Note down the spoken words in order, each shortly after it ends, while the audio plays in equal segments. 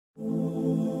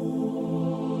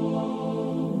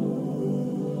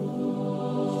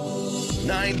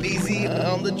Eazy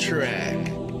on the track.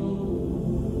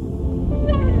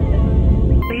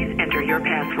 Please enter your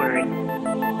password.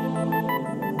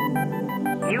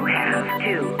 You have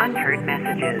 2 unheard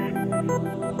messages.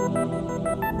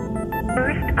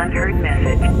 First unheard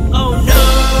message. Oh no,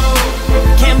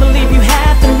 can't believe you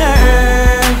had the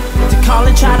nerve to call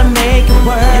and try to make it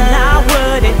work. And I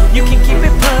wouldn't, you can keep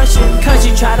it pushing, cause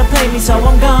you try to play me so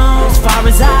I'm gone. As far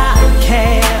as I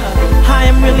care, I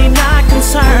am really not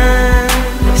concerned.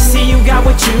 See, you got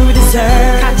what you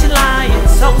deserve. Caught you lying,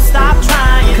 so stop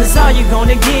trying, cause all you're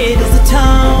gonna get is the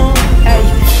tone. Hey,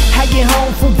 I get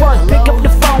home from work, pick up the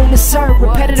phone and serve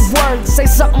repetitive words, say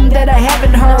something that I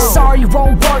haven't heard. Sorry,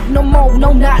 won't work no more,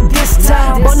 no not this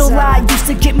time. But no lie used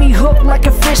to get me hooked like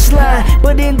a fish line.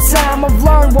 But in time I've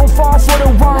learned, won't fall for the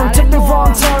worm. Took the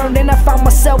wrong turn, then I found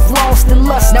myself lost in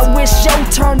lust. Now it's your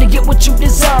turn to get what you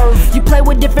deserve. You play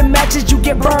with different matches, you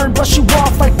get burned, brush you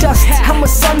off like dust. I'm a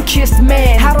sun-kissed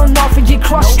man, I don't often get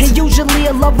crushed, and usually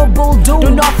a lovable dude.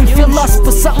 Don't often feel lust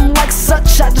for something like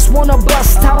such, I just wanna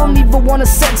bust. I don't even wanna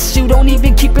sense you, don't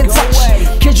even keep in touch,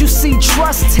 cause you see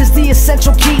trust is the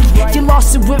essential key. You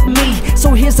lost it with me,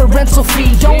 so here's a rental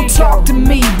fee. Don't talk to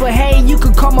me, but hey, you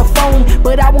can call my phone,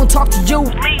 but I won't talk to you.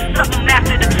 Leave something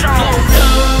after the tone. Oh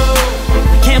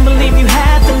no, I can't believe you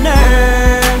had the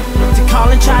nerve to call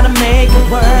and try to make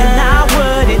it work. And I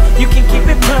wouldn't, you can keep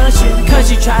it pushing, cause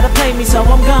you try to play me so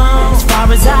I'm gone. As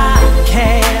far as I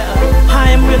care,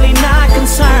 I am really not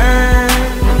concerned.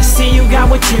 See, you got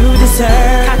what you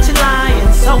deserve. Caught you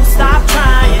lying, so stop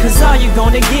trying, cause all you're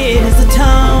gonna get is the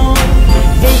tone.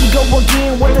 There you go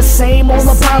again with the same old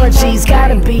apologies.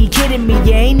 Gotta be kidding me,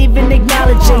 you ain't even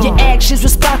acknowledging your actions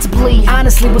responsibly.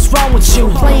 Honestly, what's wrong with you?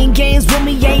 Playing games with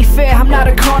me ain't fair, I'm not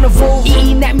a carnival.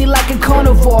 Eating at me like a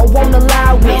carnivore, won't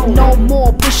allow it no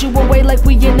more. Push you away like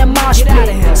we in a mosh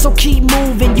pit. So keep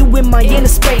moving, you in my inner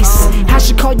space. I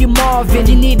should call you Marvin,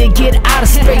 you need to get out of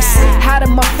space. Out of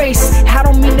my face, I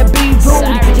don't mean to be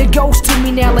rude. You're ghost to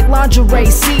me now like lingerie,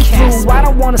 see-through. I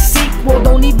don't want a sequel,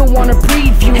 don't even want a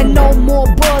preview. And no more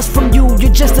buzz from you,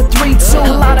 you're just a 3-2.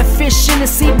 A lot of fish in the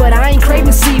sea, but I ain't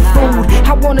craving seafood.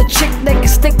 I want a chick that can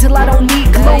stick till I don't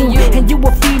need glue. And you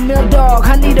a female dog,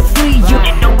 I need to flee you.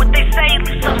 You know what they say,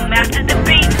 leave something after the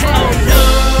beat. Oh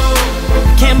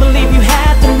no, can't believe you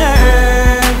had the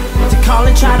nerve to call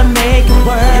and try to make it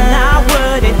work. And I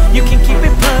wouldn't, you can keep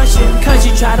it pushing, cause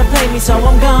you try to play me so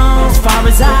I'm gone. As far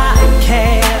as I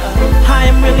care, I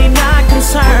am really not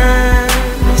concerned.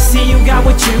 See, you got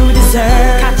what you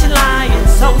deserve. Caught you lying,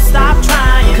 so stop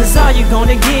trying, cause all you're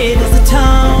gonna get is the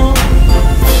tone.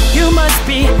 You must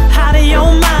be out of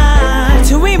your mind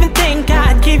to even think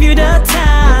I'd give you the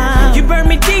time. You burned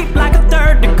me deep like a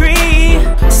 3rd degree.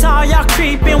 Saw y'all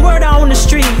creeping, word on the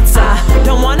streets. I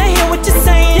don't wanna hear what you're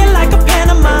saying, you're like a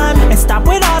pantomime. And stop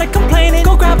with all the complaining,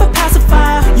 go grab a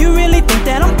pacifier. You really think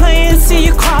that I'm playing? See,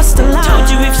 you crossed the line. Told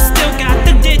you if you still got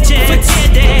the digits,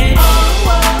 forget it.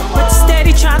 But you're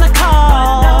steady trying to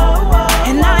call,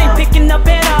 and I ain't picking up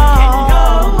at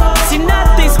all. See,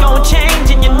 nothing's gonna change,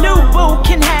 and your new boo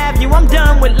can have you. I'm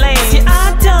done with lame. See,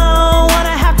 I don't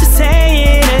wanna have to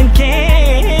say it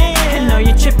again. I know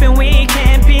you're tripping, we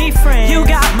can't be friends. You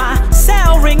got my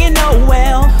cell ringing, oh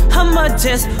well, I'ma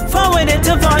just forward it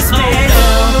to voicemail.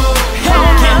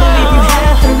 Can't believe you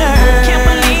had the nerve. Can't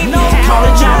believe you had call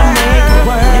and try to make it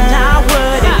work. And I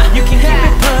wouldn't, you can keep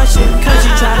it pushing, cause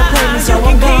you try to play me so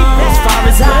I'm gone. As far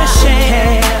as I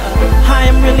care, I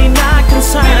am really not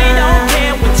concerned.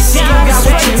 See, you got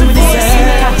what you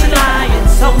deserve. Got you lying,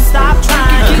 so stop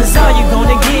trying, cause all you're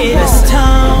gonna get is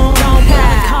tone. Don't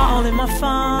bother calling my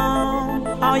phone,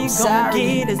 all you're gonna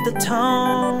get is the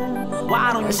tone.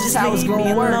 Why don't you just leave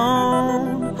me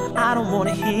alone? I don't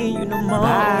wanna hear you no more.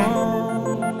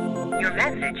 Your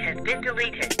message has been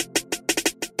deleted.